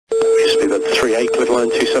land 38, clear to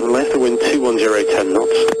land 27 left, the wind 210, 10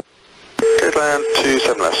 knots. Clear to land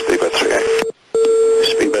 27 left, speedbird 38.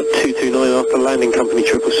 Speedbird 229 after landing company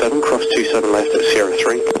 777, cross 27 left at Sierra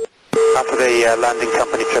 3. After the landing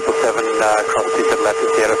company 777, cross 27 left at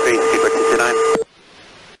Sierra 3, speedbird 229.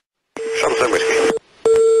 Shuttle 7 Whiskey.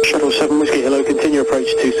 Shuttle 7 Whiskey, hello, continue approach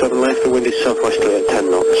 27 left, the wind is southwesterly at 10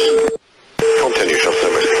 knots. Continue, Shuttle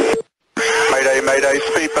 7 Whiskey. Mayday, mayday,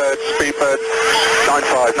 speedbird, speedbird,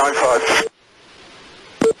 95, 95.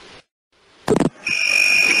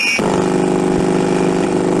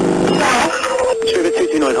 Speedbird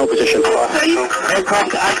 229, hold position.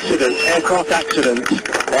 Aircraft accident, aircraft accident.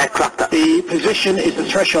 The position is the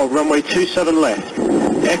threshold, runway 27 left.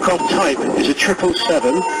 Aircraft type is a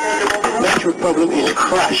 777. Nature of problem is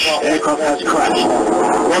crash. Aircraft has crashed.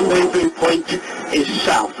 Rendezvous point is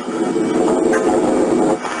south.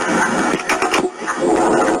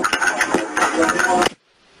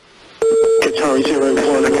 Qatari 01. This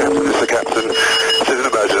is the captain. This is an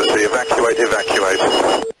emergency. Evacuate, evacuate.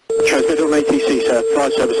 Transmit on ATC, sir.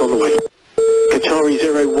 Fire service on the way. Qatari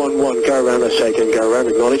 011, go around a second. Go around,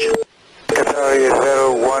 acknowledge. Qatari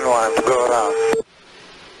 011, go around.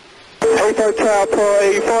 Hotel Tower,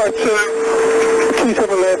 52,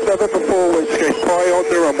 27 left, November 4 Whiskey, fire on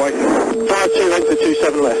the runway. Fire 2 enter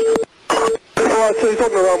 27 left. Fire 2's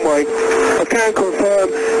on the runway. I can confirm,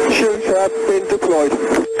 shields have been deployed.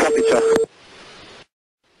 Copy, sir.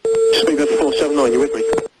 Speedbird 479, you with me?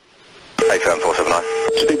 AFM 479.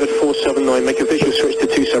 Speedbird 479, make a visual switch to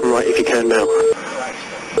 27 right if you can now.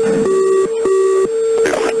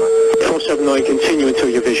 479, continue until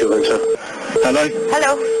you're visual then, sir. Hello?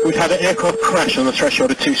 Hello. We've had an aircraft crash on the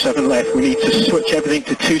threshold of 27 left. We need to switch everything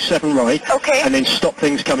to 27 right. Okay. And then stop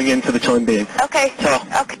things coming in for the time being. Okay.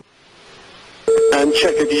 Okay. And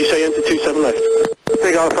checker, did you say enter 27 left?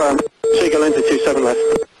 Seagull firm. Seagull enter 27 left.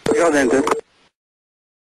 Seagull enter.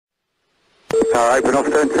 Alright, we're off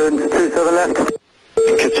turn 27 left.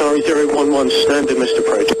 Qatari 011, standard missed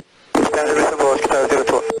approach. Standard missed approach, Qatari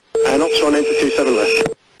 012. And ops 1 enter 27 left.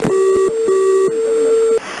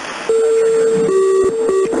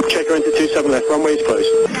 Checker enter 27 left, runway is closed.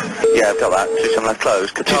 Yeah, I've got that. 27 left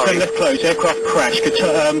closed. 27 left closed, aircraft crash. The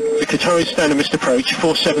Qatari standard missed approach,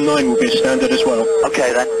 479 will be a standard as well.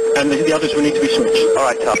 Okay then. And the others will need to be switched.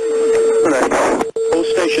 Alright, Tom. All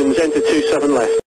stations enter 27 left.